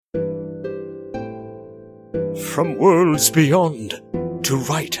from worlds beyond to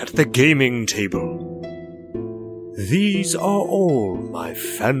right at the gaming table. These are all my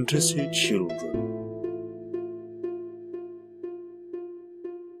fantasy children.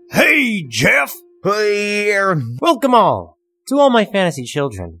 Hey, Jeff! Hey, Aaron. Welcome all to all my fantasy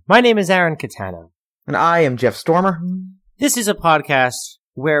children. My name is Aaron Catano. And I am Jeff Stormer. This is a podcast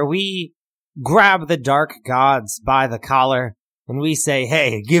where we grab the dark gods by the collar and we say,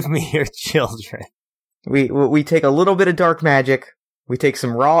 hey, give me your children. We take a little bit of dark magic, we take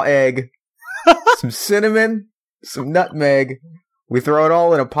some raw egg, some cinnamon, some nutmeg, we throw it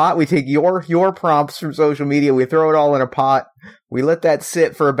all in a pot, we take your prompts from social media, we throw it all in a pot, we let that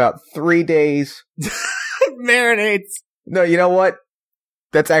sit for about 3 days. Marinates. No, you know what?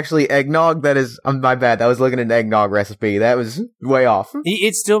 That's actually eggnog. That is, my bad. I was looking at an eggnog recipe. That was way off.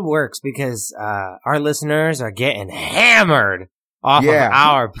 It still works because our listeners are getting hammered off of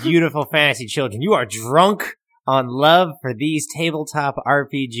our beautiful fantasy children. You are drunk on love for these tabletop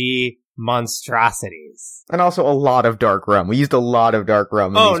RPG monstrosities. And also a lot of dark rum. We used a lot of dark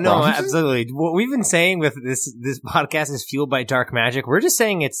rum in these prompts. Absolutely. What we've been saying with this podcast is fueled by dark magic. We're just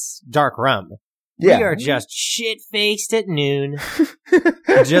saying it's dark rum. Yeah. We are just shit-faced at noon.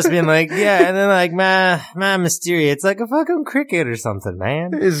 Just being like, yeah, and then like, my Mysteria, it's like a fucking cricket or something,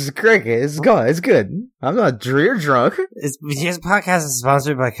 man. It's cricket. It's good. It's good. I'm not drunk. This podcast is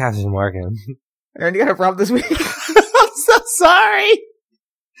sponsored by Captain Morgan. Aaron, you got a prompt this week? I'm so sorry.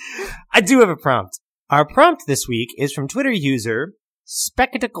 I do have a prompt. Our prompt this week is from Twitter user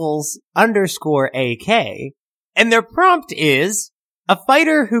spectacles_AK, and their prompt is a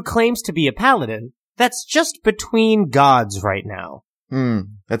fighter who claims to be a paladin that's just between gods right now.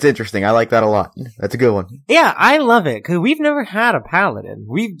 That's interesting. I like that a lot. That's a good one. Yeah, I love it, because we've never had a paladin.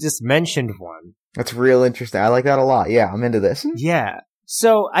 We've just mentioned one. That's real interesting. I like that a lot. Yeah, I'm into this. Yeah.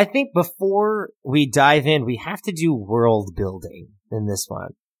 So I think before we dive in, we have to do world building in this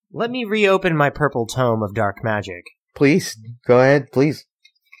one. Let me reopen my purple tome of dark magic. Please, go ahead, please.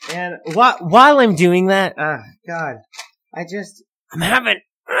 And while I'm doing that, God,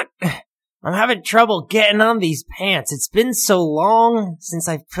 I'm having trouble getting on these pants. It's been so long since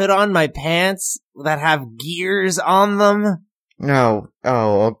I've put on my pants that have gears on them. No.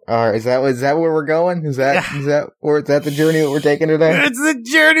 Oh, is that where we're going? Is that the journey that we're taking today? It's the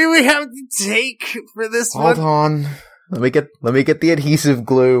journey we have to take for this one. Hold on. Let me get the adhesive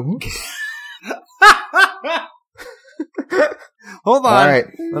glue. Hold on. All right.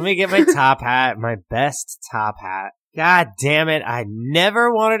 Let me get my top hat, my best top hat. God damn it, I never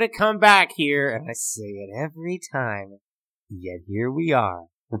wanted to come back here, and I say it every time. Yet here we are.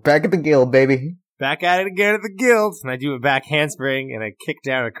 We're back at the guild, baby. Back at it again at the guild, and I do a back handspring, and I kick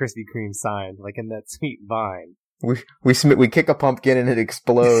down a Krispy Kreme sign, like in that sweet Vine. We kick a pumpkin and it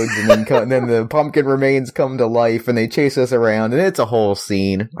explodes, and then the pumpkin remains come to life, and they chase us around, and it's a whole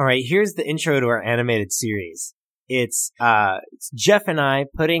scene. Alright, here's the intro to our animated series. It's Jeff and I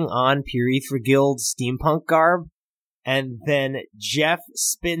putting on Purethra Guild steampunk garb, and then Jeff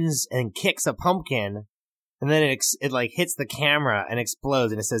spins and kicks a pumpkin, and then it like hits the camera and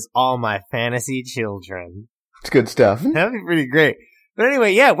explodes, and it says, all my fantasy children. It's good stuff. That'd be pretty great. But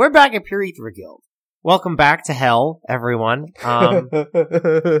anyway, yeah, we're back at Purethra Guild. Welcome back to hell, everyone.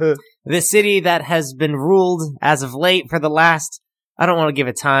 The city that has been ruled as of late for the last, I don't want to give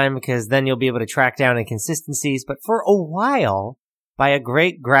it time because then you'll be able to track down inconsistencies, but for a while, by a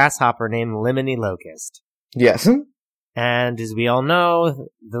great grasshopper named Limini Locust. Yes. And as we all know,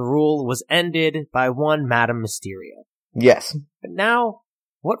 the rule was ended by one Madame Mysteria. Yes. But now,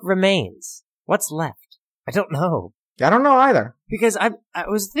 what remains? What's left? I don't know. I don't know either. Because I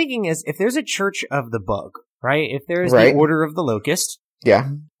was thinking if there's a Church of the Bug, right? If there's the Order of the Locust.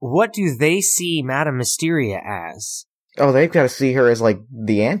 Yeah. What do they see Madame Mysteria as? Oh, they've got to see her as, like,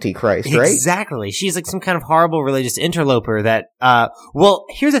 the Antichrist, right? Exactly. She's like some kind of horrible religious interloper that, well,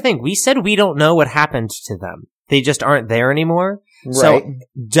 here's the thing. We said we don't know what happened to them. They just aren't there anymore. Right. So,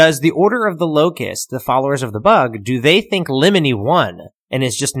 does the Order of the Locust, the followers of the Bug, do they think Limini won and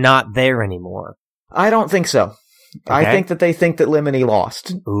is just not there anymore? I don't think so. Okay. I think that they think that Limini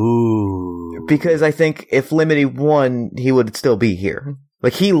lost. Ooh. Because I think if Limini won, he would still be here.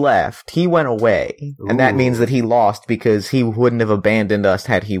 Like, he left. He went away. Ooh. And that means that he lost because he wouldn't have abandoned us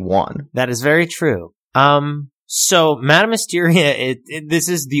had he won. That is very true. So, Madame Mysteria, this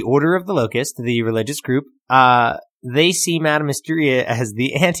is the Order of the Locust, the religious group. They see Madame Mysteria as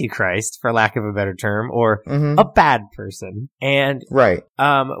the Antichrist, for lack of a better term, or a bad person. And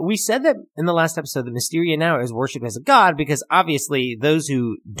we said that in the last episode that Mysteria now is worshipped as a god because obviously those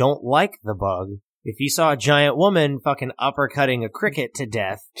who don't like the Bug if you saw a giant woman fucking uppercutting a cricket to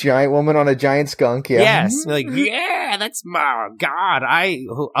death. Giant woman on a giant skunk, yeah. Yes. Like, yeah, that's my god.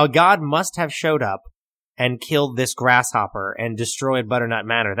 A god must have showed up and killed this grasshopper and destroyed Butternut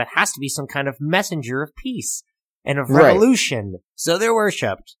Manor. That has to be some kind of messenger of peace and of revolution. Right. So they're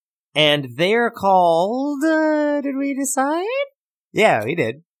worshipped. And they're called, did we decide? Yeah, we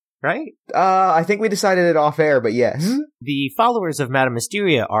did. Right? I think we decided it off air, but yes. The followers of Madame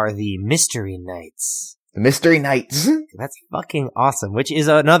Mysteria are the Mystery Knights. The Mystery Knights. That's fucking awesome, which is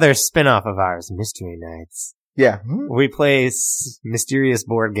another spin-off of ours, Mystery Knights. Yeah. We play mysterious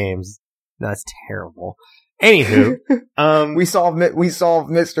board games. That's terrible. Anywho, we solve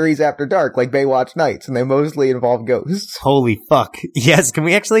mysteries after dark, like Baywatch Nights, and they mostly involve ghosts. Holy fuck. Yes, can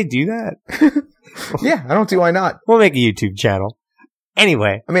we actually do that? Yeah, I don't see why not. We'll make a YouTube channel.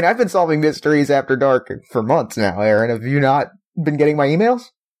 Anyway. I mean, I've been solving mysteries after dark for months now, Aaron. Have you not been getting my emails?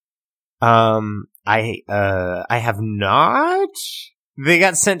 I have not. They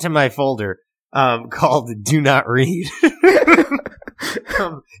got sent to my folder, called Do Not Read.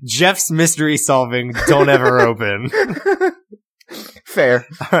 Jeff's mystery solving, don't ever open. Fair.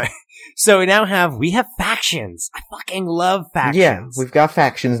 Alright. So we have factions. I fucking love factions. Yeah, we've got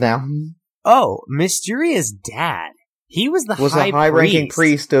factions now. Oh, Mysteria's dad. He was a high-ranking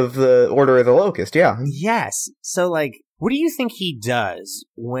priest of the Order of the Locust, yeah. Yes. So, like, what do you think he does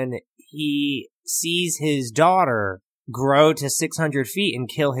when he sees his daughter grow to 600 feet and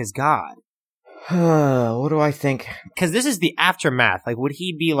kill his god? What do I think? Because this is the aftermath. Like, would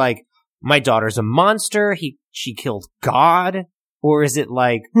he be like, my daughter's a monster, she killed God? Or is it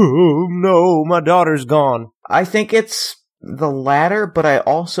like, oh, no, my daughter's gone? I think it's the latter, but I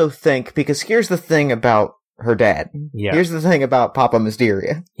also think, because here's the thing about her dad. Yeah. Here's the thing about Papa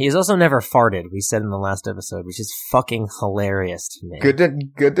Mysteria. He's also never farted, we said in the last episode, which is fucking hilarious to me.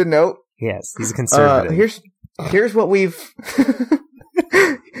 Good to note. Yes, he's a conservative. Here's what we've...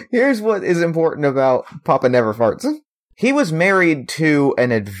 Here's what is important about Papa Never Farts. He was married to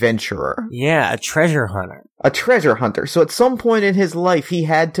an adventurer. Yeah, a treasure hunter. A treasure hunter. So at some point in his life, he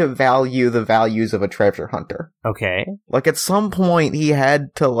had to value the values of a treasure hunter. Okay. Like, at some point, he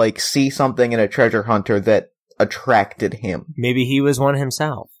had to, like, see something in a treasure hunter that attracted him. Maybe he was one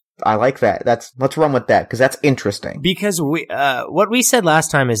himself. I like that. Let's run with that, because that's interesting. Because what we said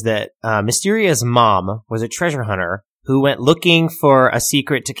last time is that Mysteria's mom was a treasure hunter who went looking for a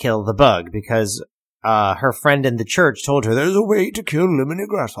secret to kill the bug, because her friend in the church told her there's a way to kill Lemony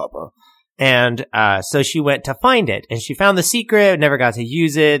Grasshopper. And so she went to find it, and she found the secret, never got to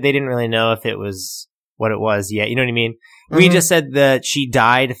use it. They didn't really know if it was what it was yet. You know what I mean? Mm-hmm. We just said that she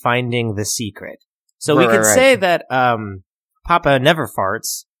died finding the secret. So we could say that Papa Never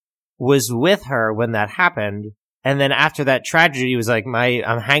Farts was with her when that happened, and then after that tragedy, he was like,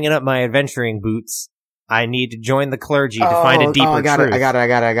 I'm hanging up my adventuring boots. I need to join the clergy to find a deeper truth. I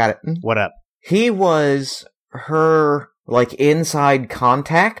got it. What up? He was her, like, inside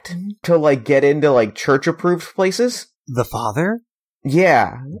contact to, like, get into, like, church-approved places. The father?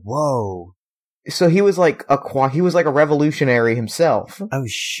 Yeah. Whoa. So he was like a revolutionary himself. Oh,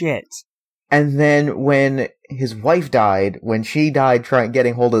 shit. And then when his wife died, when she died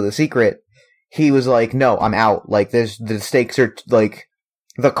getting hold of the secret, he was like, no, I'm out. Like, the stakes are, like,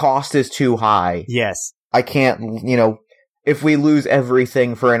 the cost is too high. Yes. I can't, if we lose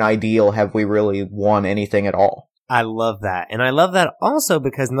everything for an ideal, have we really won anything at all? I love that. And I love that also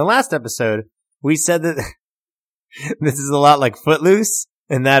because in the last episode, we said that this is a lot like Footloose,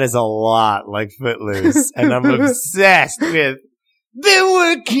 and that is a lot like Footloose. And I'm obsessed with "Been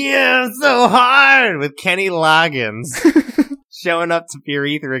working so hard" with Kenny Loggins showing up to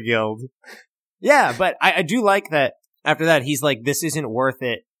Purethra Guild. Yeah, but I do like that after that, he's like, this isn't worth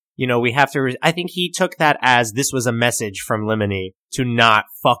it. We have to, I think he took that as this was a message from Lemony to not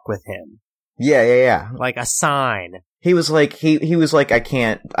fuck with him. Yeah. Like a sign. He was like, he was like, I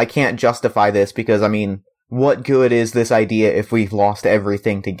can't justify this because, I mean, what good is this idea if we've lost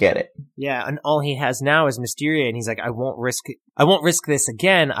everything to get it? Yeah, and all he has now is Mysteria, and he's like, I won't risk this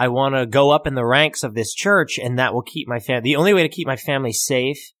again. I want to go up in the ranks of this church, and that will keep my family. The only way to keep my family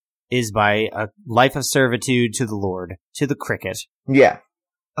safe is by a life of servitude to the Lord, to the cricket. Yeah.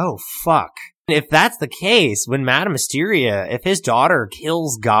 Oh, fuck. If that's the case, when Madame Mysteria, if his daughter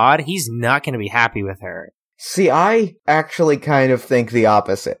kills God, he's not going to be happy with her. See, I actually kind of think the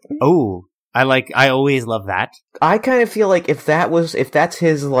opposite. Oh, I always love that. I kind of feel like if that's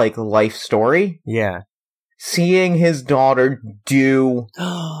his, like, life story. Yeah. Seeing his daughter do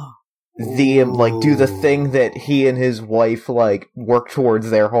do the thing that he and his wife, like, work towards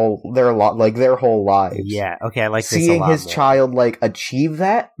their whole lives. Yeah, okay, I like this a lot Seeing his more. child, like, achieve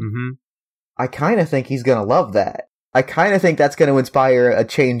that. Mm-hmm. I kind of think he's gonna love that. I kind of think that's gonna inspire a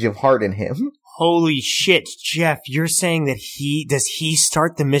change of heart in him. Holy shit, Jeff, you're saying that does he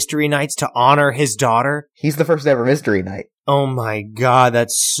start the Mystery Knights to honor his daughter? He's the first ever Mystery Knight. Oh my god,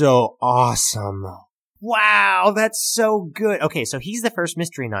 that's so awesome. Wow, that's so good. Okay, so he's the first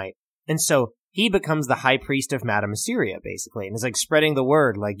Mystery Knight, and so he becomes the High Priest of Madame Mysteria, basically, and is like spreading the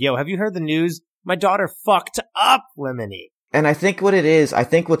word, like, yo, have you heard the news? My daughter fucked up, Lemony. And I think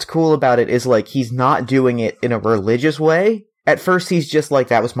what's cool about it is, like, he's not doing it in a religious way. At first, he's just like,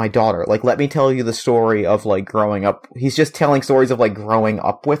 that was my daughter. Like, let me tell you the story of, like, growing up. He's just telling stories of, like, growing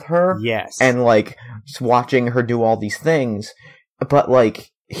up with her. Yes. And, like, just watching her do all these things. But,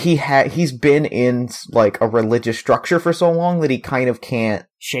 like, he's been in, like, a religious structure for so long that he kind of can't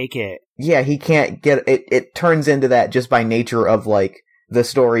shake it. Yeah, he can't get it. It turns into that just by nature of, like, the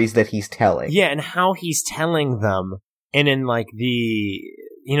stories that he's telling. Yeah, and how he's telling them. And in, like,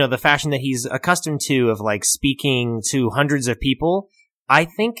 the fashion that he's accustomed to of, like, speaking to hundreds of people, I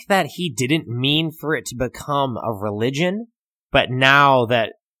think that he didn't mean for it to become a religion, but now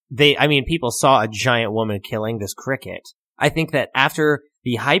that people saw a giant woman killing this cricket. I think that after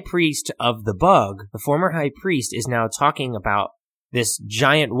the high priest of the bug, the former high priest, is now talking about this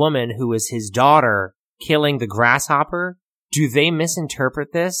giant woman who is his daughter killing the grasshopper, do they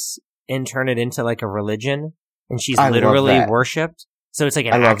misinterpret this and turn it into, like, a religion? And she's literally worshipped? So it's like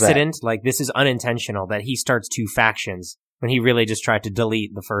an accident. Like, this is unintentional that he starts two factions when he really just tried to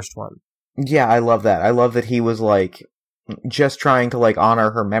delete the first one. Yeah, I love that. I love that he was, like, just trying to, like,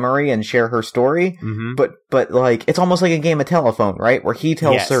 honor her memory and share her story. Mm-hmm. But like, it's almost like a game of telephone, right? Where he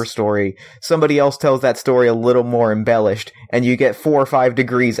tells her story, somebody else tells that story a little more embellished, and you get 4 or 5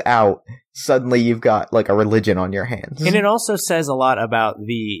 degrees out. Suddenly you've got, like, a religion on your hands. And it also says a lot about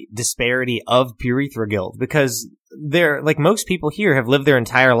the disparity of Purethra Guild, because they're, like, most people here have lived their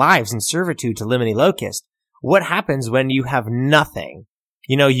entire lives in servitude to Lemony Locust. What happens when you have nothing?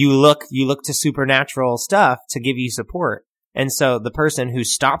 You know, you look to supernatural stuff to give you support. And so the person who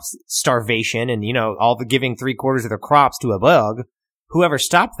stops starvation and, all the giving 3/4 of their crops to a bug, whoever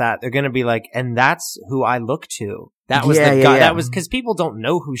stopped that, they're going to be like, and that's who I look to. That was the guy. Yeah. That was because people don't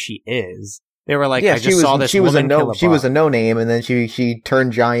know who she is. They were like, I just saw this woman kill a bug. She was a no-name, and then she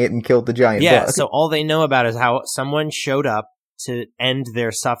turned giant and killed the giant bug. Yeah, so all they know about is how someone showed up to end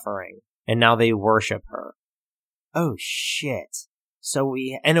their suffering, and now they worship her. Oh, shit. So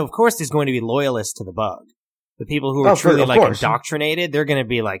and of course there's going to be loyalists to the bug. The people who are truly, like, indoctrinated, they're going to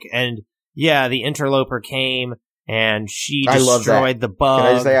be like, and yeah, the interloper came, and she destroyed the bug. Can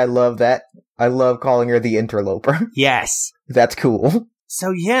I just say I love that? I love calling her the interloper. Yes. That's cool.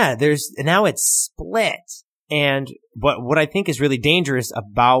 So yeah, now it's split. And what I think is really dangerous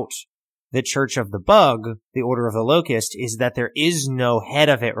about the Church of the Bug, the Order of the Locust, is that there is no head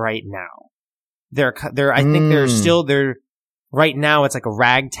of it right now. I think they're right now it's like a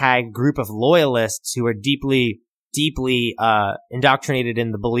ragtag group of loyalists who are deeply indoctrinated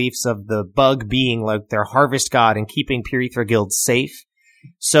in the beliefs of the bug being like their harvest god and keeping Purethra Guild safe.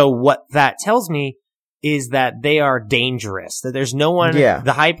 So what that tells me is that they are dangerous, that there's no one,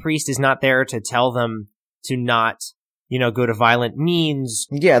 the high priest is not there to tell them to not, go to violent means.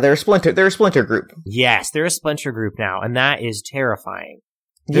 Yeah, they're a splinter group. Yes, they're a splinter group now, and that is terrifying.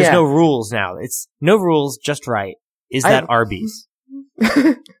 There's no rules now. It's no rules, just right. Is that Arby's?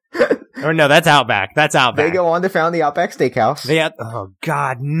 Or no, that's Outback. That's Outback. They go on to found the Outback Steakhouse. Oh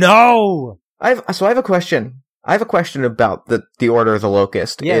God, no! I have a question. I have a question about the Order of the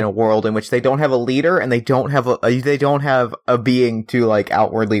Locust in a world in which they don't have a leader and they don't have a being to, like,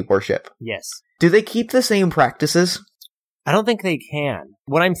 outwardly worship. Yes. Do they keep the same practices? I don't think they can.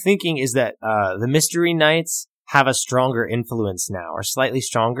 What I'm thinking is that the Mystery Knights have a stronger influence now, or slightly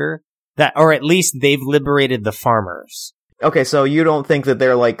stronger. Or at least they've liberated the farmers. Okay, so you don't think that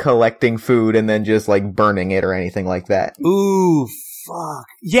they're, like, collecting food and then just, like, burning it or anything like that? Ooh, fuck.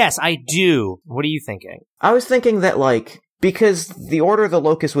 Yes, I do. What are you thinking? I was thinking that, like, because the Order of the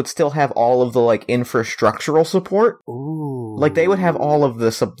Locust would still have all of the, like, infrastructural support. Ooh. Like, they would have all of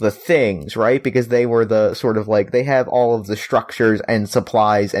the things, right? Because they were the sort of, like, they have all of the structures and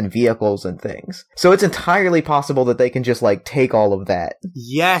supplies and vehicles and things. So it's entirely possible that they can just, like, take all of that.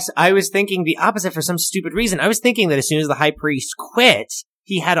 Yes, I was thinking the opposite for some stupid reason. I was thinking that as soon as the High Priest quit,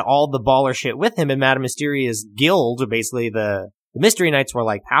 he had all the baller shit with him, and Madame Mysteria's guild, basically the Mystery Knights, were,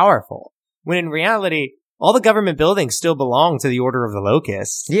 like, powerful. When in reality, all the government buildings still belong to the Order of the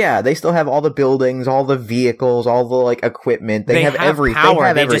Locust. Yeah, they still have all the buildings, all the vehicles, all the, like, equipment. They have everything.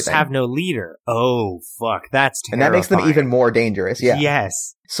 Power. They just have no leader. Oh, fuck. That's terrifying. And that makes them even more dangerous, yeah.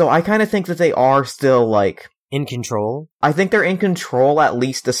 Yes. So I kind of think that they are still, like, in control. I think they're in control, at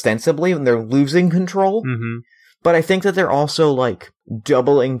least ostensibly, and they're losing control. Mm-hmm. But I think that they're also, like,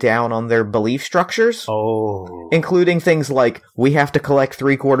 doubling down on their belief structures. Oh. Including things like, we have to collect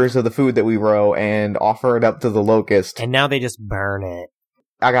 3/4 of the food that we grow and offer it up to the locust. And now they just burn it.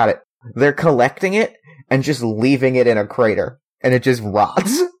 I got it. They're collecting it and just leaving it in a crater. And it just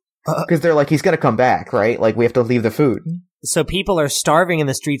rots. Because they're like, he's gonna come back, right? Like, we have to leave the food. So people are starving in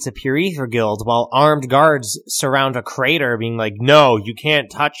the streets of Pure Ether Guild while armed guards surround a crater being like, no, you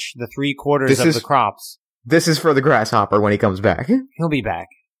can't touch the 3/4 of the crops. This is for the grasshopper when he comes back. He'll be back.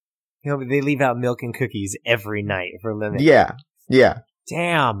 They leave out milk and cookies every night for living. Yeah. Yeah.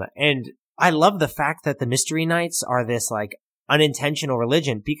 Damn. And I love the fact that the Mystery Knights are this, like, unintentional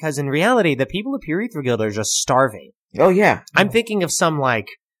religion, because in reality, the people of Pure Ether Guild are just starving. Oh, yeah. I'm thinking of some, like,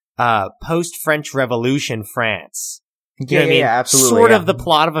 post-French Revolution France. You know what I mean? Yeah, absolutely. Sort of the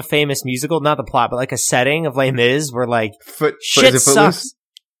plot of a famous musical, not the plot, but like a setting of Les Mis where, like, shit sucks.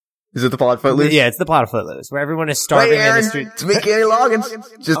 Is it the plot of Footloose? Yeah, it's the plot of Footloose, where everyone is starving Aaron, in the street. It's me, Kenny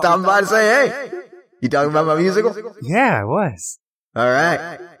Loggins. Just stopping by to say, hey, you talking about my musical? Yeah, it was.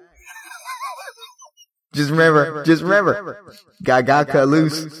 Alright. Just remember, got cut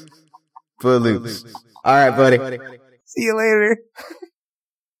loose, Footloose. Alright, buddy. See you later.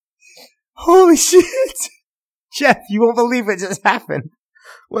 Holy shit. Jeff, you won't believe what just happened.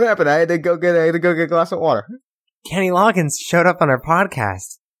 What happened? I had to go get a glass of water. Kenny Loggins showed up on our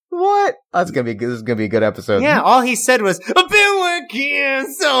podcast. What? This is gonna be a good episode. Yeah, all he said was, I've been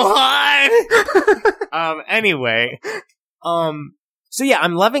working so hard. Anyway. So yeah,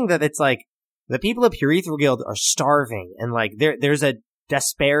 I'm loving that it's like, the people of Pure Ether Guild are starving, and like, there's a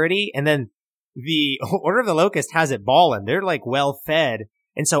disparity, and then the Order of the Locust has it ballin'. They're like well fed.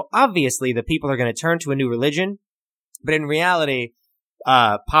 And so obviously the people are going to turn to a new religion, but in reality,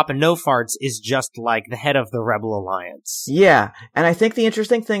 Papa No Farts is just like the head of the Rebel Alliance. Yeah, and I think the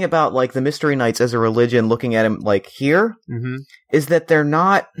interesting thing about like the Mystery Knights as a religion, looking at him like here, is that they're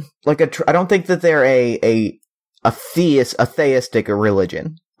not like I don't think that they're a theistic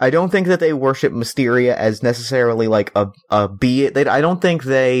religion. I don't think that they worship Mysteria as necessarily like a being. I don't think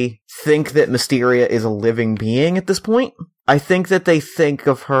they think that Mysteria is a living being at this point. I think that they think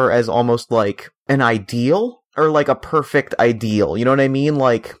of her as almost like an ideal. Or like a perfect ideal, you know what I mean?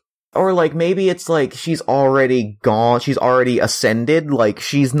 Like, or like maybe it's like she's already gone, she's already ascended, like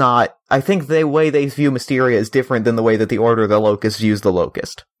she's not, I think the way they view Mysteria is different than the way that the Order of the Locust views the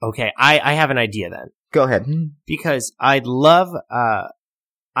Locust. Okay, I have an idea then. Go ahead. Because I'd love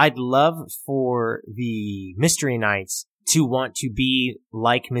for the Mystery Knights to want to be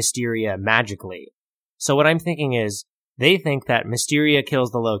like Mysteria magically. So what I'm thinking is, they think that Mysteria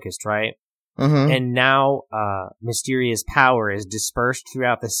kills the Locust, right? Mm-hmm. And now, Mysteria's power is dispersed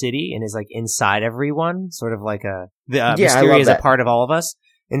throughout the city and is like inside everyone, sort of like Mysteria is a part of all of us.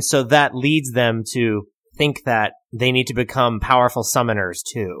 And so that leads them to think that they need to become powerful summoners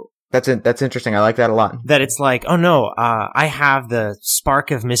too. That's interesting. I like that a lot. That it's like, oh no, I have the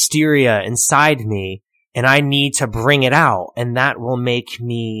spark of Mysteria inside me and I need to bring it out, and that will make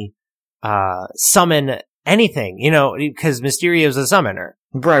me, summon anything, you know, because Mysteria is a summoner.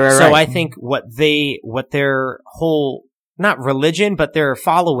 Right. So I think what their whole, not religion, but their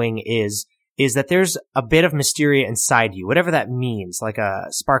following is that there's a bit of Mysteria inside you, whatever that means, like a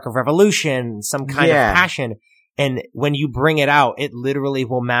spark of revolution, some kind of passion. And when you bring it out, it literally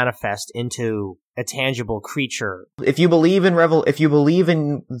will manifest into a tangible creature. If you believe in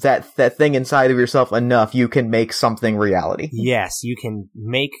that thing inside of yourself enough, you can make something reality. Yes, you can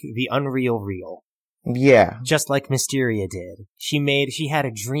make the unreal real. Yeah. Just like Mysteria did. She had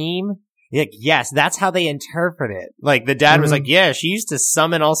a dream. Like, yes, that's how they interpret it. Like, the dad was like, yeah, she used to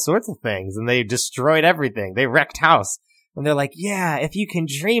summon all sorts of things, and they destroyed everything. They wrecked house. And they're like, yeah, if you can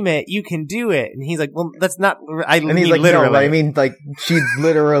dream it, you can do it. And he's like, well, that's not, and he's like, literally. No, but I mean, like, she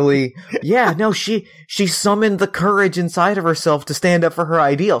literally, she summoned the courage inside of herself to stand up for her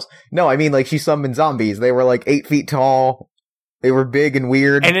ideals. No, I mean, like, she summoned zombies. They were like 8 feet tall. They were big and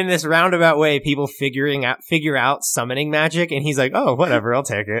weird. And in this roundabout way, people figure out summoning magic, and he's like, oh, whatever, I'll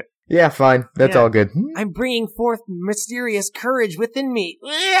take it. Yeah, fine. That's all good. I'm bringing forth mysterious courage within me.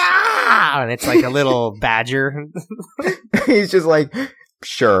 And it's like a little badger. He's just like,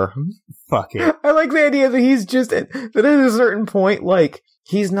 sure. Fuck it. I like the idea that he's just, that at a certain point, like,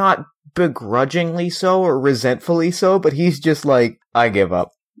 he's not begrudgingly so or resentfully so, but he's just like, I give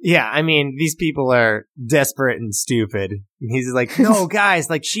up. Yeah, I mean, these people are desperate and stupid. He's like, no, guys,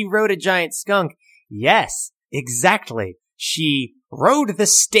 like, she rode a giant skunk. Yes, exactly. She rode the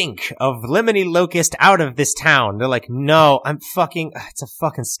stink of Lemony Locust out of this town. They're like, no, it's a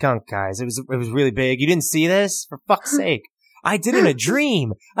fucking skunk, guys. It was really big. You didn't see this? For fuck's sake. I did in a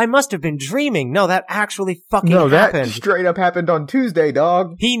dream. I must have been dreaming. No, that actually fucking happened. That straight up happened on Tuesday,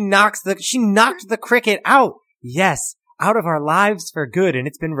 dog. She knocked the cricket out. Yes, out of our lives for good, and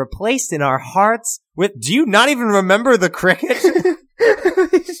it's been replaced in our hearts with, do you not even remember the cricket?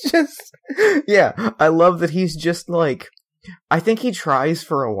 He's just, yeah, I love that he's just like, I think he tries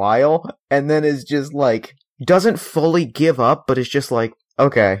for a while, and then is just like, doesn't fully give up, but is just like,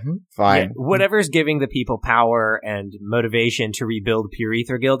 okay, fine. Yeah, whatever's giving the people power and motivation to rebuild Pure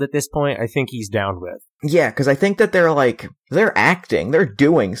Ether Guild at this point, I think he's down with. Yeah, because I think that they're acting, they're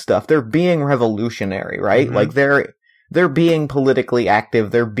doing stuff, they're being revolutionary, right? Mm-hmm. Like, they're being politically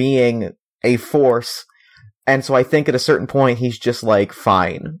active, they're being a force. And so I think at a certain point, he's just like,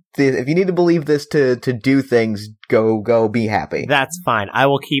 fine. If you need to believe this to do things, go, be happy. That's fine. I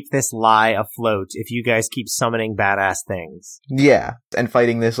will keep this lie afloat if you guys keep summoning badass things. Yeah, and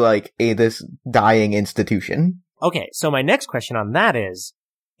fighting this, this dying institution. Okay, so my next question on that is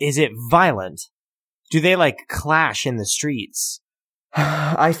it violent? Do they, clash in the streets?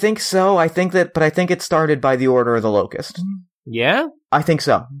 I think so. But I think it started by the Order of the Locust. Yeah? I think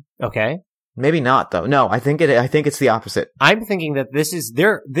so. Okay. Maybe not, though. No, I think it's the opposite. I'm thinking that this is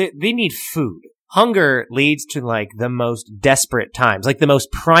they need food. Hunger leads to the most desperate times, the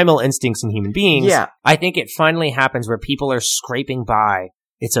most primal instincts in human beings. Yeah. I think it finally happens where people are scraping by.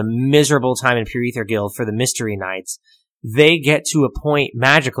 It's a miserable time in Pure Ether Guild for the Mystery Knights. They get to a point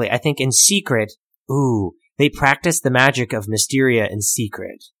magically, I think in secret. Ooh, they practice the magic of Mysteria in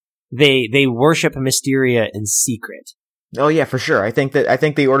secret. They worship Mysteria in secret. Oh yeah, for sure. I think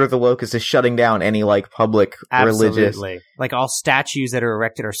the Order of the Locust is shutting down any public religious. Absolutely. All statues that are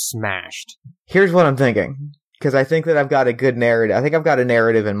erected are smashed. Here's what I'm thinking, because I think that I've got a good narrative. I think I've got a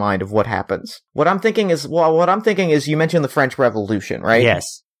narrative in mind of what happens. What I'm thinking is you mentioned the French Revolution, right?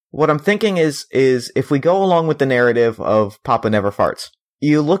 Yes. What I'm thinking is if we go along with the narrative of Papa Never Farts,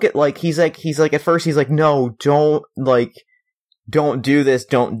 you look at he's like at first he's like, no, don't do this,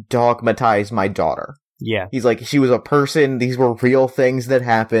 don't dogmatize my daughter. Yeah. He's like, she was a person, these were real things that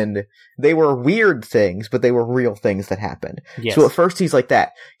happened. They were weird things, but they were real things that happened. Yes. So at first he's like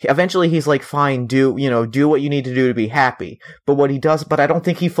that. Eventually he's like, fine, do what you need to do to be happy. But I don't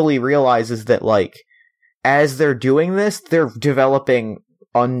think he fully realizes that, as they're doing this, they're developing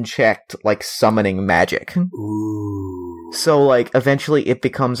unchecked, summoning magic. Ooh. So, eventually it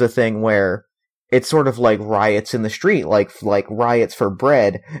becomes a thing where it's sort of like riots in the street, like riots for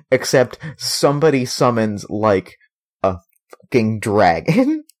bread, except somebody summons, a fucking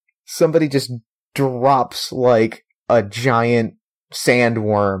dragon. Somebody just drops, a giant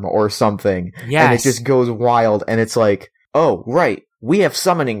sandworm or something. Yes. And it just goes wild, and it's like, oh, right, we have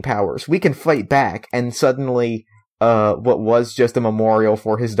summoning powers, we can fight back, and suddenly what was just a memorial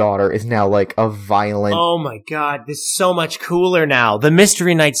for his daughter is now a violent. Oh my god, this is so much cooler now. The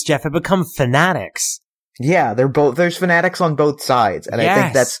Mystery Knights, Jeff, have become fanatics. Yeah, there's fanatics on both sides, and yes. I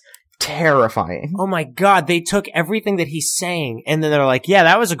think that's terrifying. Oh my god, they took everything that he's saying, and then they're like, yeah,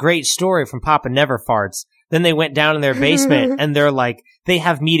 that was a great story from Papa Never Farts. Then they went down in their basement, and they're like, they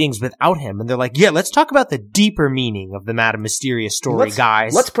have meetings without him, and they're like, yeah, let's talk about the deeper meaning of the Madame Mysteria story,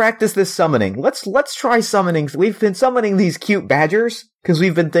 guys. Let's practice this summoning. Let's try summoning. We've been summoning these cute badgers, because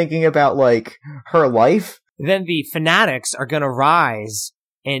we've been thinking about, her life. Then the fanatics are gonna rise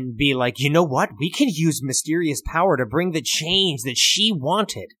and be like, you know what? We can use Mysteria's power to bring the change that she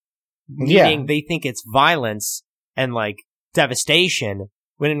wanted. Meaning they think it's violence and, devastation,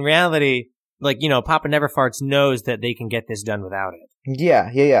 when in reality, Papa Never Farts knows that they can get this done without it.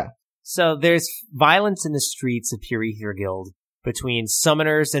 Yeah. So there's violence in the streets of Pure Ether Guild between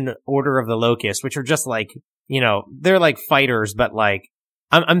summoners and Order of the Locust, which are just they're fighters, but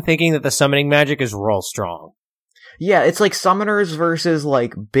I'm thinking that the summoning magic is real strong. Yeah, it's summoners versus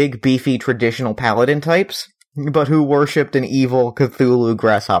big beefy traditional paladin types, but who worshipped an evil Cthulhu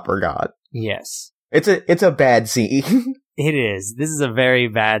grasshopper god. Yes. It's a bad scene. It is. This is a very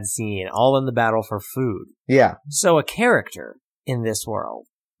bad scene, all in the battle for food. Yeah. So a character in this world.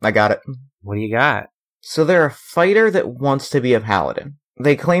 I got it. What do you got? So they're a fighter that wants to be a paladin.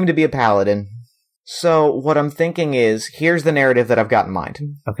 They claim to be a paladin. So what I'm thinking is, here's the narrative that I've got in mind.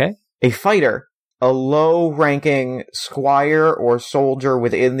 Okay. A fighter, a low-ranking squire or soldier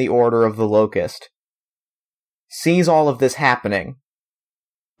within the Order of the Locust, sees all of this happening,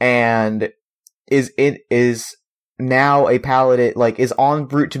 and is now a paladin, is en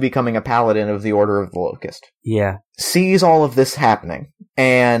route to becoming a paladin of the Order of the Locust. Yeah. Sees all of this happening,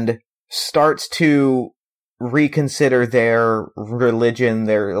 and starts to reconsider their religion,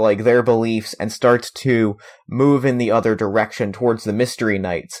 their beliefs, and starts to move in the other direction towards the Mystery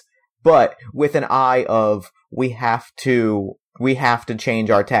Knights, but with an eye of we have to change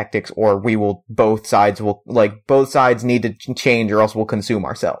our tactics, or both sides need to change, or else we'll consume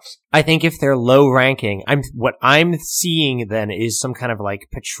ourselves. I think if they're low ranking, what I'm seeing then is some kind of like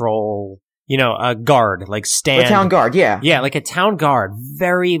patrol, a guard, like stand. A town guard, yeah. Yeah, like a town guard,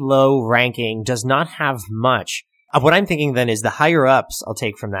 very low ranking, does not have much. What I'm thinking then is the higher ups, I'll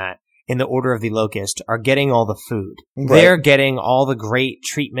take from that, in the Order of the Locust, are getting all the food. Right. They're getting all the great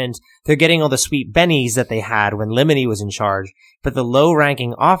treatment. They're getting all the sweet bennies that they had when Limini was in charge. But the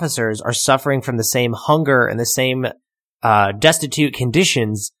low-ranking officers are suffering from the same hunger and the same destitute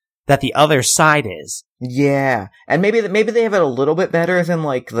conditions that the other side is. Yeah, and maybe they have it a little bit better than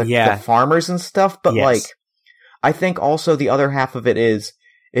the farmers and stuff. But I think also the other half of it is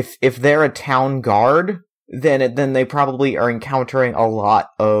if they're a town guard, then they probably are encountering a lot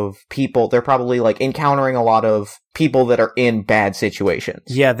of people. They're probably encountering a lot of people that are in bad situations.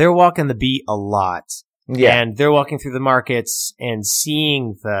 Yeah, they're walking the beat a lot. Yeah. And they're walking through the markets and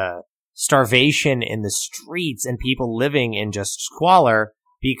seeing the starvation in the streets and people living in just squalor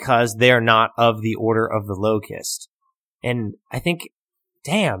because they're not of the Order of the Locust. And I think,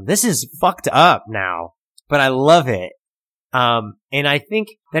 damn, this is fucked up now, but I love it. And I think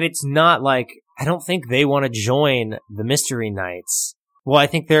that it's not I don't think they want to join the Mystery Knights. Well, I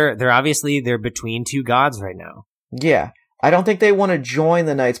think they're between two gods right now. Yeah. I don't think they want to join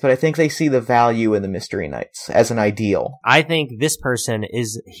the Knights, but I think they see the value in the Mystery Knights as an ideal. I think this person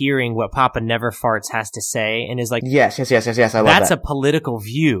is hearing what Papa Never Farts has to say and is like, yes, I love that. That's a political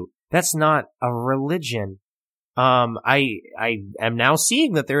view. That's not a religion. I am now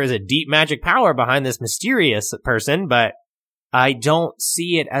seeing that there is a deep magic power behind this mysterious person, but I don't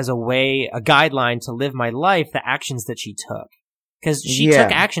see it as a guideline to live my life, the actions that she took. Because she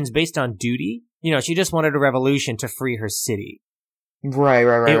took actions based on duty. She just wanted a revolution to free her city. Right.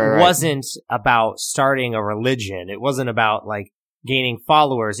 It wasn't about starting a religion. It wasn't about, gaining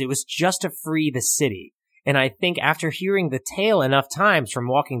followers. It was just to free the city. And I think after hearing the tale enough times from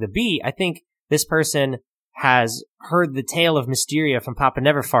walking the beat, I think this person has heard the tale of Mysteria from Papa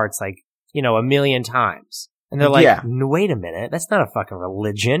Never Farts, a million times. And they're like, no, wait a minute, that's not a fucking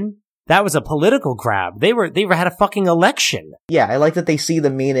religion. That was a political grab. They had a fucking election. Yeah, I like that they see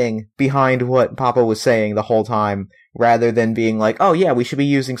the meaning behind what Papa was saying the whole time, rather than being like, oh yeah, we should be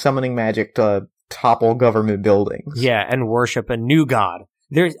using summoning magic to topple government buildings. Yeah, and worship a new god.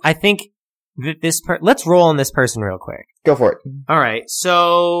 I think that let's roll on this person real quick. Go for it. Alright,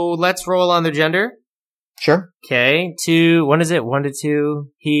 so let's roll on their gender. Sure. Okay, 2, what is it? 1 to 2,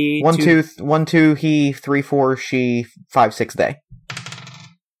 he. 1, 2, he, 3, 4, she, 5, 6, they.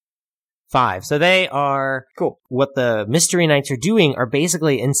 5. So they are cool. What the Mystery Knights are doing are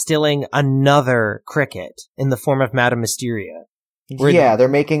basically instilling another cricket in the form of Madame Mysteria. Yeah, they're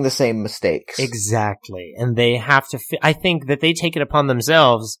making the same mistakes. Exactly. And they have to I think that they take it upon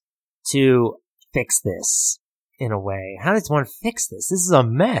themselves to fix this in a way. How does one fix this? This is a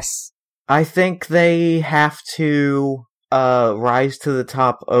mess. I think they have to rise to the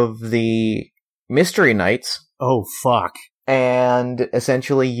top of the Mystery Knights. Oh, fuck. And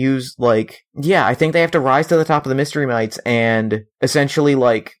essentially use, I think they have to rise to the top of the Mystery Knights and essentially,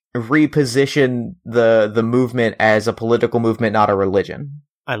 reposition the movement as a political movement, not a religion.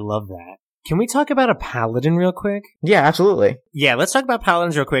 I love that. Can we talk about a paladin real quick? Yeah, absolutely. Yeah, let's talk about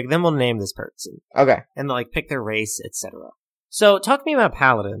paladins real quick, then we'll name this person. Okay. And, pick their race, etc. So, talk to me about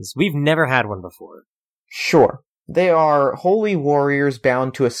paladins. We've never had one before. Sure. They are holy warriors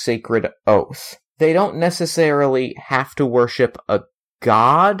bound to a sacred oath. They don't necessarily have to worship a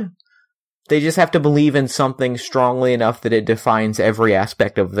god. They just have to believe in something strongly enough that it defines every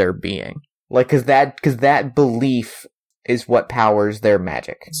aspect of their being. Cause that belief is what powers their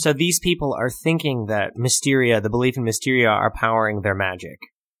magic. So these people are thinking that Mysteria, the belief in Mysteria, are powering their magic.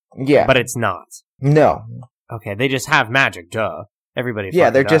 Yeah. But it's not. No. Okay, they just have magic, duh. Everybody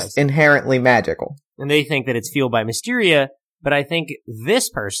they're does. Just inherently magical. And they think that it's fueled by Mysteria, but I think this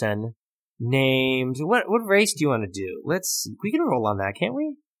person named what race do you want to do? We can roll on that, can't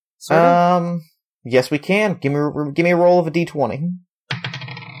we? Sort of? Yes we can. Give me a roll of a d20.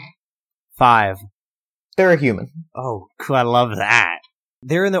 5. They're a human. Oh, cool, I love that.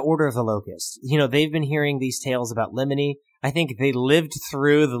 They're in the Order of the Locust. They've been hearing these tales about Limini. I think they lived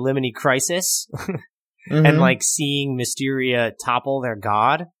through the Limini crisis and seeing Mysteria topple their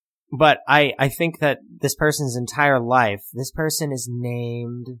god. But I think that this person's entire life, this person is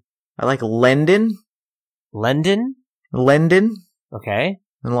named, I like Lendon. Lendon? Lendon. Okay.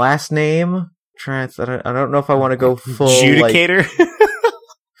 And last name, I don't know if I want to go full Judicator? Like,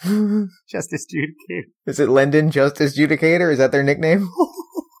 Justice Judicator. is it Lendon Justice Judicator? Is that their nickname?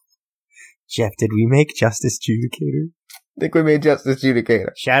 Jeff, did we make Justice Judicator? I think we made Justice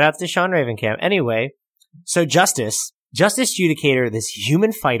Judicator. Shout out to Sean Ravenkamp. Anyway, so Justice Judicator, this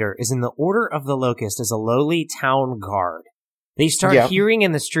human fighter, is in the Order of the Locust as a lowly town guard. They start hearing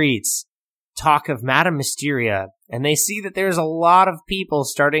in the streets talk of Madame Mysteria, and they see that there's a lot of people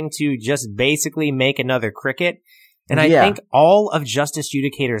starting to just basically make another cricket. And I think all of Justice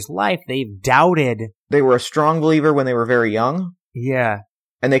Judicator's life, they've doubted. They were a strong believer when they were very young. Yeah.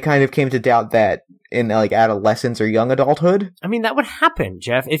 And they kind of came to doubt that in like adolescence or young adulthood. I mean, that would happen,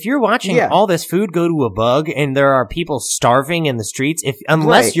 Jeff. If you're watching all this food go to a bug and there are people starving in the streets,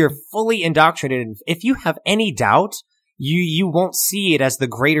 unless you're fully indoctrinated, if you have any doubt, you won't see it as the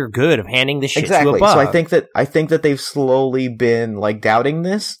greater good of handing this shit to a bug. So I think that they've slowly been like doubting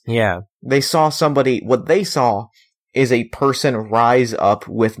this. Yeah. They saw what they saw is a person rise up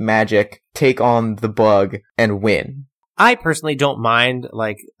with magic, take on the bug, and win. I personally don't mind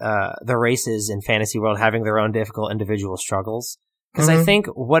like the races in Fantasy World having their own difficult individual struggles, because I think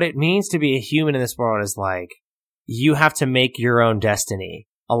what it means to be a human in this world is like you have to make your own destiny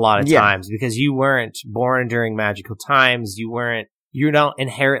a lot of times, because you weren't born during magical times. You don't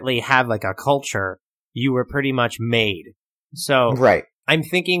inherently have like a culture. You were pretty much made. So I'm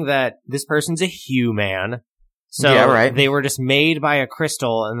thinking that this person's a human. So they were just made by a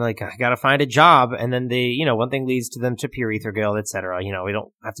crystal and like, I gotta find a job. And then one thing leads to them to Pure Ether Guild, etc. We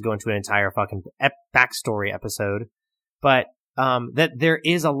don't have to go into an entire fucking backstory episode, but that there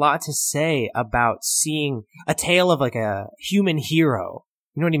is a lot to say about seeing a tale of like a human hero.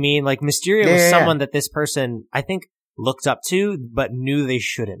 You know what I mean? Like Mysteria was someone that this person, I think, looked up to, but knew they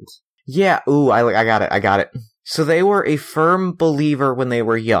shouldn't. Yeah. Ooh, I got it. So they were a firm believer when they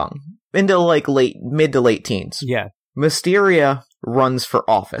were young. Into like mid to late teens. Yeah. Mysteria runs for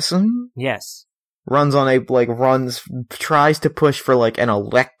office. Yes. Tries to push for like an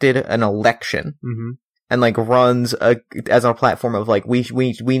election. Mm-hmm. And like runs as a platform of like, we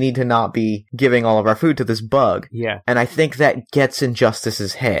need to not be giving all of our food to this bug. Yeah. And I think that gets in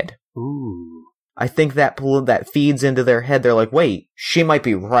Justice's head. Ooh. I think that feeds into their head. They're like, wait, she might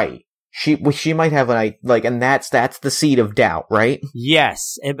be right. She might have and that's the seed of doubt, right?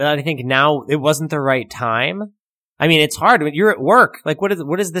 Yes, but I think now it wasn't the right time. I mean, it's hard. You're at work. Like, what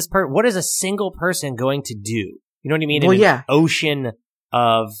is a single person going to do? You know what I mean? In an ocean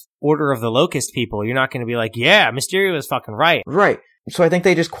of Order of the Locust people, you're not going to be like, yeah, Mysterio was fucking right. Right. So I think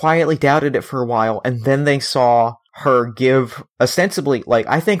they just quietly doubted it for a while, and then they saw her give, ostensibly, like,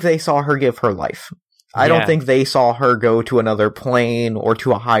 I think they saw her give her life. I don't think they saw her go to another plane or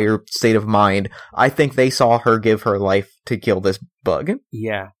to a higher state of mind. I think they saw her give her life to kill this bug.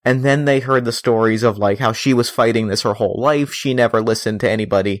 Yeah. And then they heard the stories of like how she was fighting this her whole life. She never listened to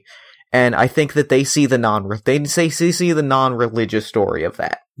anybody. And I think that they see the non-religious story of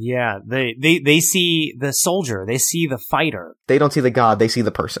that. Yeah, they see the soldier, they see the fighter. They don't see the god, they see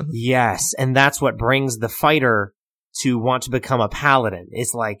the person. Yes, and that's what brings the fighter to want to become a paladin.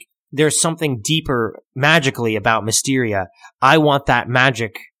 It's like, there's something deeper magically about Mysteria. I want that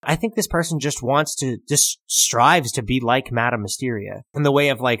magic. I think this person just strives to be like Madame Mysteria. In the way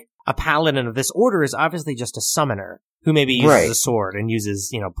of like, a paladin of this order is obviously just a summoner who maybe uses a sword and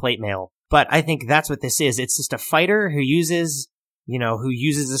uses, plate mail. But I think that's what this is. It's just a fighter who uses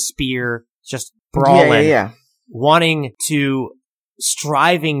a spear, just brawling,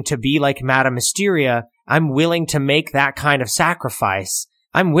 striving to be like Madame Mysteria. I'm willing to make that kind of sacrifice.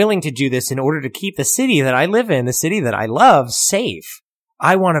 I'm willing to do this in order to keep the city that I live in, the city that I love, safe.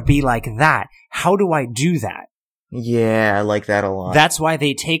 I want to be like that. How do I do that? Yeah, I like that a lot. That's why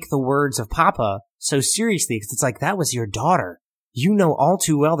they take the words of Papa so seriously, because it's like, that was your daughter. You know all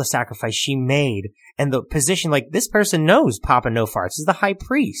too well the sacrifice she made, and the position, like, this person knows Papa No Farts is the high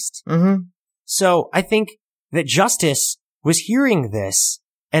priest. Mm-hmm. So I think that Justice was hearing this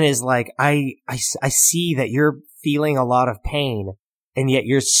and is like, I see that you're feeling a lot of pain, and yet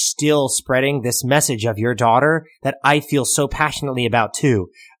you're still spreading this message of your daughter that I feel so passionately about too.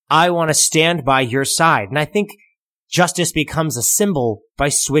 I want to stand by your side. And I think Justice becomes a symbol by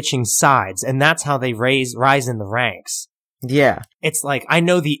switching sides, and that's how they rise in the ranks. Yeah. It's like, I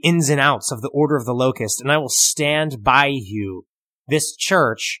know the ins and outs of the Order of the Locust, and I will stand by you. This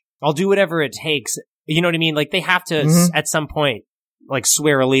church, I'll do whatever it takes. You know what I mean? Like, they have to, at some point, like,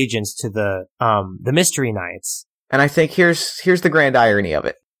 swear allegiance to the Mystery Knights. And I think here's the grand irony of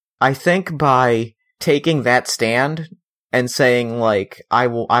it. I think by taking that stand and saying, like, I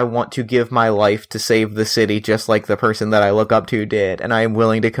want to give my life to save the city just like the person that I look up to did, and I am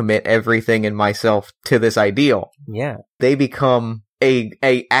willing to commit everything in myself to this ideal. Yeah. They become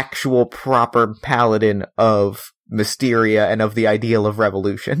a actual proper paladin of Mysteria and of the ideal of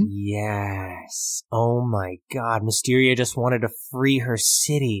revolution. Yes. Oh my god, Mysteria just wanted to free her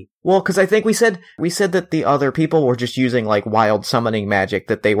city. Well, because I think we said that the other people were just using, like, wild summoning magic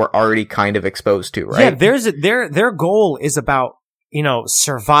that they were already kind of exposed to, right? Yeah, their goal is about,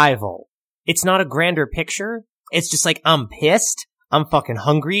 survival. It's not a grander picture. It's just like, I'm pissed, I'm fucking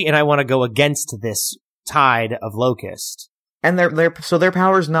hungry, and I want to go against this tide of Locust. And their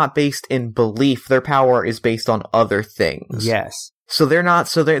power is not based in belief. Their power is based on other things. Yes. So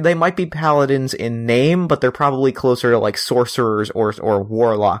they might be paladins in name, but they're probably closer to, like, sorcerers or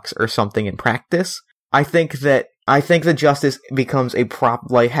warlocks or something in practice. I think that Justice becomes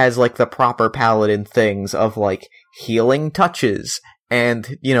has the proper paladin things of, like, healing touches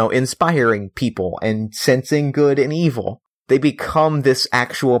and, inspiring people and sensing good and evil. They become this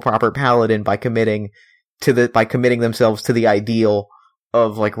actual proper paladin by committing themselves to the ideal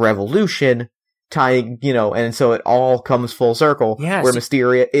of, like, revolution, tying, and so it all comes full circle, yes, where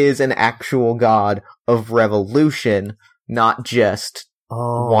Mysteria is an actual god of revolution, not just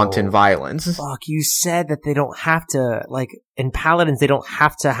wanton violence. Fuck, you said that they don't have to, like, in Paladins, they don't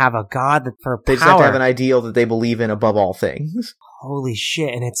have to have a god for power. They just have to have an ideal that they believe in above all things. Holy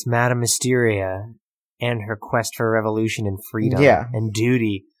shit, and it's Madame Mysteria and her quest for revolution and freedom and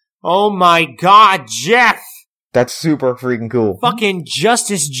duty. Oh my god, Jeff! That's super freaking cool. Fucking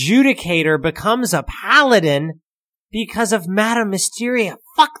Justice Judicator becomes a paladin because of Madame Mysteria.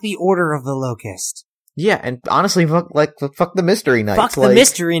 Fuck the Order of the Locust. Yeah, and honestly, fuck the Mystery Knights. Fuck the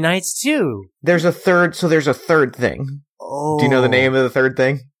Mystery Knights, too. There's a third thing. Oh. Do you know the name of the third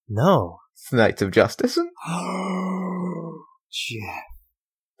thing? No. It's the Knights of Justice. Jeff.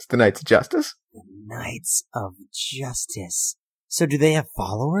 It's the Knights of Justice. The Knights of Justice. So do they have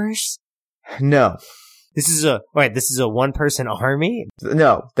followers? No. This is a one-person army?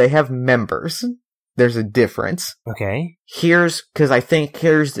 No, they have members. There's a difference. Okay. Here's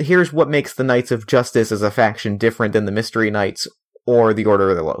what makes the Knights of Justice as a faction different than the Mystery Knights or the Order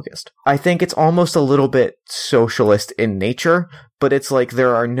of the Locust. I think it's almost a little bit socialist in nature, but it's like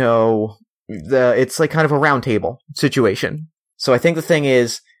it's like kind of a round table situation. So I think the thing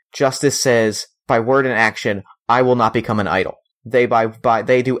is, Justice says, by word and action, I will not become an idol. They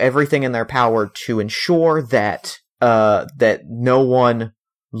do everything in their power to ensure that no one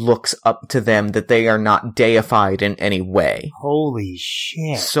looks up to them, that they are not deified in any way. Holy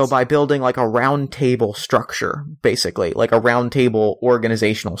shit. So by building, like, a round table structure, basically, like a round table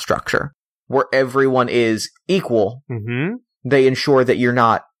organizational structure, where everyone is equal, they ensure that you're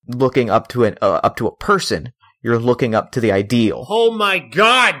not looking up to a person, you're looking up to the ideal. Oh my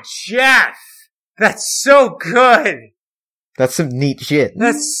god, Jeff! That's so good! That's some neat shit.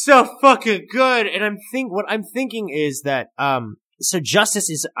 That's so fucking good. And what I'm thinking is that, so Justice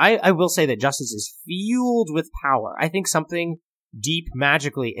is, I will say that Justice is fueled with power. I think something deep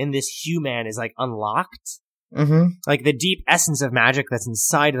magically in this human is, like, unlocked. Mm-hmm. Like, the deep essence of magic that's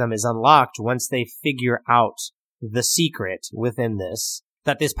inside of them is unlocked once they figure out the secret within this.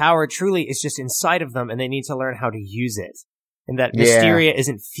 That this power truly is just inside of them and they need to learn how to use it. And that Mysteria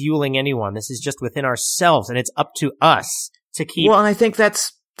isn't fueling anyone. This is just within ourselves and it's up to us to keep... Well, and I think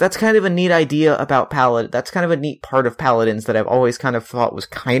that's kind of a neat idea about Paladin. That's kind of a neat part of Paladins that I've always kind of thought was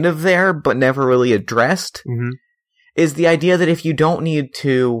kind of there, but never really addressed, is the idea that if you don't need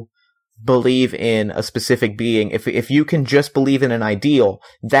to believe in a specific being, if you can just believe in an ideal,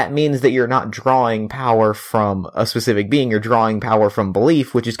 that means that you're not drawing power from a specific being, you're drawing power from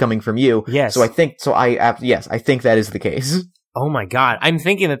belief, which is coming from you. Yes. I think that is the case. Oh my god. I'm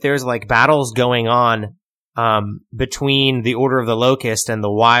thinking that there's, like, battles going on between the Order of the Locust and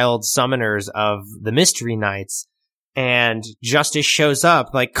the wild summoners of the Mystery Knights, and Justice shows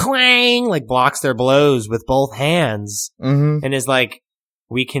up, like, clang, like, blocks their blows with both hands, and is like,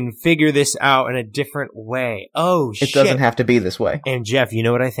 we can figure this out in a different way. Oh, shit. It doesn't have to be this way. And Jeff, you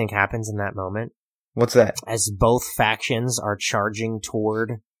know what I think happens in that moment? What's that? As both factions are charging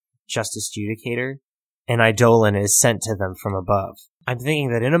toward Justice Judicator, an Eidolon is sent to them from above. I'm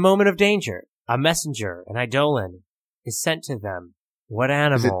thinking that in a moment of danger, a messenger, an Eidolon, is sent to them. What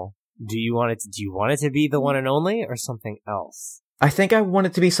animal do you want it to? Do you want it to be the one and only, or something else? I think I want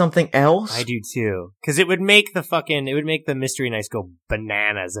it to be something else. I do too, because it would make the Mystery Knights go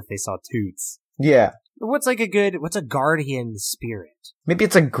bananas if they saw Toots. Yeah. What's a guardian spirit? Maybe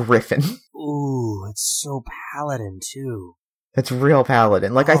it's a griffin. Ooh, it's so paladin too. It's real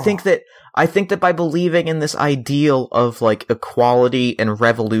paladin. Like, Oh. I think that by believing in this ideal of, like, equality and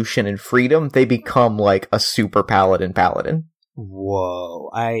revolution and freedom, they become, like, a super paladin. Whoa.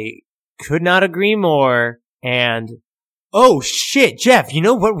 I could not agree more. And, oh shit, Jeff, you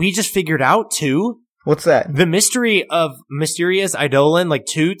know what we just figured out too? What's that? The mystery of Mysteria's Eidolon, like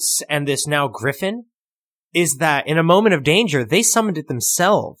Toots and this now Griffin, is that in a moment of danger, they summoned it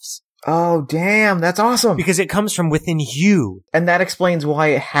themselves. Oh, damn, that's awesome. Because it comes from within you. And that explains why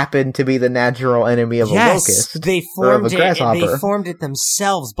it happened to be the natural enemy of a locust. They or of formed a it. grasshopper. They formed it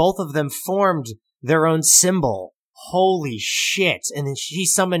themselves. Both of them formed their own symbol. Holy shit. And then she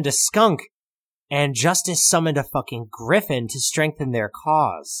summoned a skunk. And Justice summoned a fucking griffin to strengthen their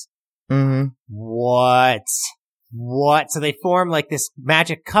cause. Mm-hmm. What? So they form like this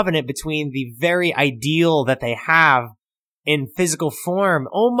magic covenant between the very ideal that they have in physical form.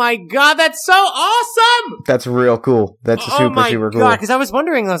 Oh my god, that's so awesome! That's real cool. That's super cool. Because I was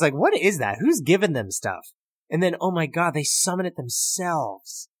wondering, I was like, what is that? Who's giving them stuff? And then, oh my god, they summon it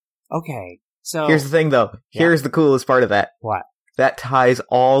themselves. Okay, so... Here's the thing, though. Yeah. Here's the coolest part of that. What? That ties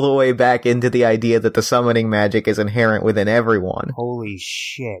all the way back into the idea that the summoning magic is inherent within everyone. Holy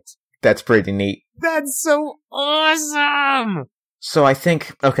shit. That's pretty neat. That's so awesome! So I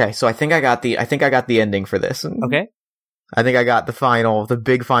think I got the ending for this. Okay. I think I got the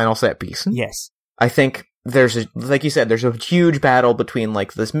big final set piece. Yes. I think like you said, there's a huge battle between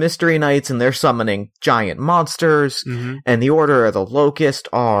like this Mystery Knights and they're summoning giant monsters, and the Order of the Locust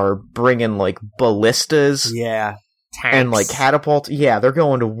are bringing like ballistas. Yeah. Tanks. And like catapults. Yeah, they're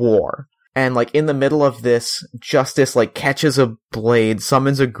going to war. And like in the middle of this, Justice like catches a blade,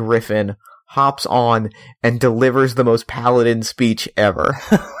 summons a griffin, hops on, and delivers the most paladin speech ever.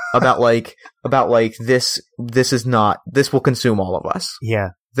 about this will consume all of us. Yeah.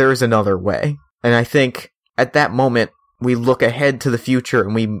 There is another way. And I think at that moment we look ahead to the future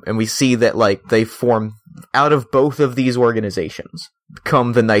and we see that like they form out of both of these organizations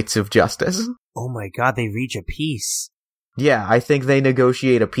come the Knights of Justice. Oh my god, they reach a peace. Yeah, I think they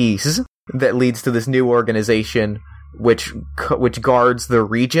negotiate a peace that leads to this new organization which guards the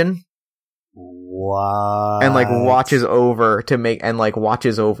region. What? And like watches over things.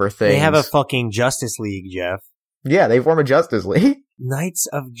 They have a fucking Justice League, Jeff. Yeah, they form a Justice League. Knights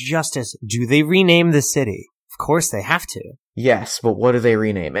of Justice. Do they rename the city? Of course they have to. Yes, but what do they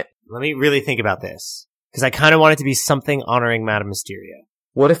rename it? Let me really think about this. Because I kind of want it to be something honoring Madame Mysteria.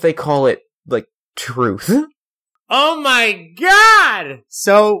 What if they call it, like, Truth? Oh my god!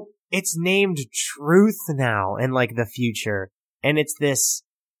 So, it's named Truth now in, like, the future. And it's this,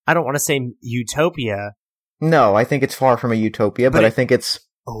 I don't want to say utopia. No, I think it's far from a utopia, but I think it's...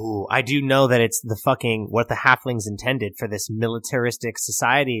 Oh, I do know that it's the fucking, what the halflings intended for this militaristic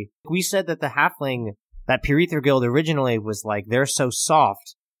society. We said that the halfling, that Pure Ether Guild originally was like, they're so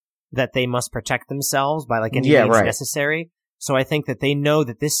soft that they must protect themselves by like any means necessary. So I think that they know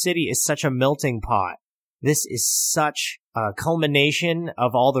that this city is such a melting pot. This is such a culmination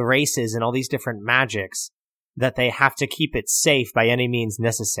of all the races and all these different magics that they have to keep it safe by any means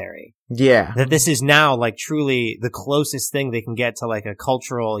necessary. Yeah. That this is now like truly the closest thing they can get to like a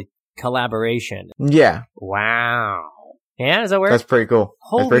cultural collaboration. Yeah. Wow. Yeah, does that work? That's pretty cool.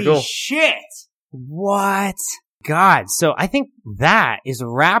 Holy That's pretty cool. shit! What? God, so I think that is a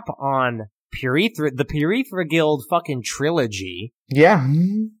wrap on the Pure Ether Guild fucking trilogy. Yeah.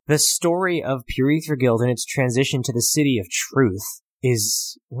 The story of Pure Ether Guild and its transition to the City of Truth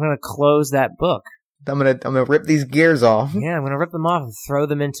is, I'm gonna close that book. I'm gonna rip these gears off. Yeah, I'm gonna rip them off and throw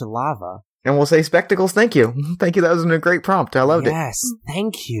them into lava. And we'll say Spectacles, thank you. Thank you, that was a great prompt. I loved it. Yes,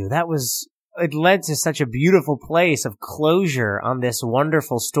 thank you. It led to such a beautiful place of closure on this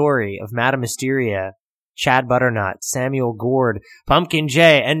wonderful story of Madame Mysteria, Chad Butternut, Samuel Gord, Pumpkin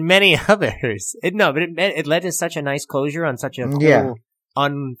J, and many others. It led to such a nice closure on such a cool,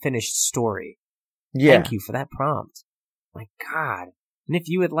 unfinished story. Yeah. Thank you for that prompt. My God. And if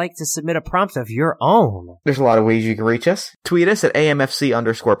you would like to submit a prompt of your own, there's a lot of ways you can reach us. Tweet us at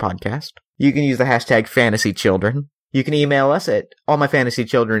AMFC_podcast. You can use the hashtag FantasyChildren. You can email us at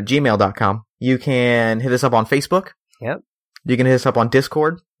allmyfantasychildren@gmail.com. You can hit us up on Facebook. Yep. You can hit us up on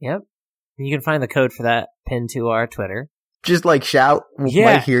Discord. Yep. You can find the code for that pinned to our Twitter. Just like shout. We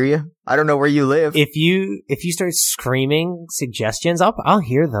might hear you. I don't know where you live. If you start screaming suggestions, I'll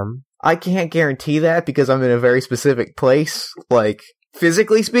hear them. I can't guarantee that because I'm in a very specific place, like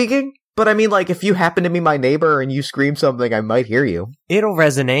physically speaking. But I mean, like, if you happen to be my neighbor and you scream something, I might hear you. It'll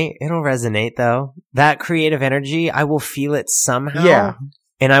resonate, though. That creative energy, I will feel it somehow. Yeah.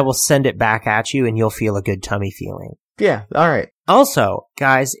 And I will send it back at you, and you'll feel a good tummy feeling. Yeah, alright. Also,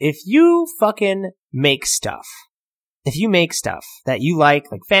 guys, if you fucking make stuff, if you make stuff that you like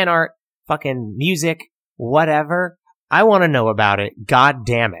fan art, fucking music, whatever, I want to know about it. God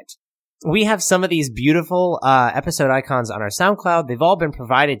damn it. We have some of these beautiful episode icons on our SoundCloud. They've all been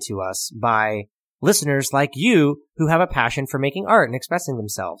provided to us by listeners like you who have a passion for making art and expressing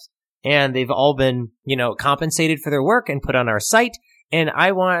themselves. And they've all been, compensated for their work and put on our site. And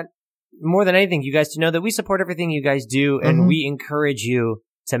I want, more than anything, you guys to know that we support everything you guys do, and we encourage you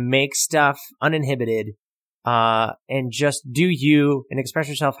to make stuff uninhibited, and just do you and express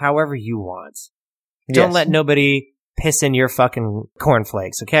yourself however you want. Don't let nobody piss in your fucking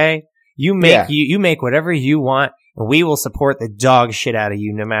cornflakes, okay? You make whatever you want, and we will support the dog shit out of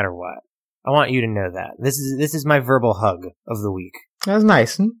you no matter what. I want you to know that. This is my verbal hug of the week. That was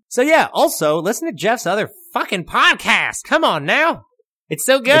nice. So yeah, also listen to Jeff's other fucking podcast. Come on now. It's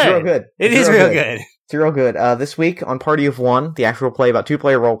so good. It's real good. It is real good. It's real good. This week on Party of One, the actual play about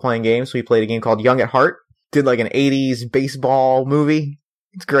 2-player role-playing games, we played a game called Young at Heart. Did an 80s baseball movie.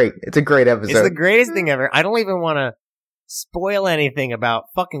 It's great. It's a great episode. It's the greatest thing ever. I don't even want to spoil anything about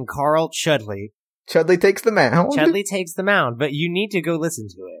fucking Carl Chudley. Chudley takes the mound. Chudley takes the mound, but you need to go listen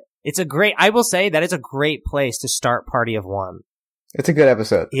to it. I will say that is a great place to start Party of One. It's a good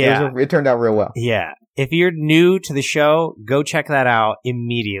episode. Yeah. It turned out real well. Yeah. If you're new to the show, go check that out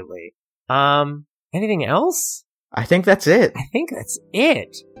immediately. Anything else? I think that's it. I think that's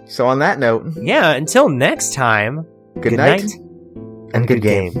it. So on that note. Yeah, until next time. Good night. And good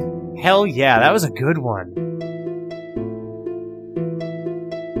game. Hell yeah, that was a good one.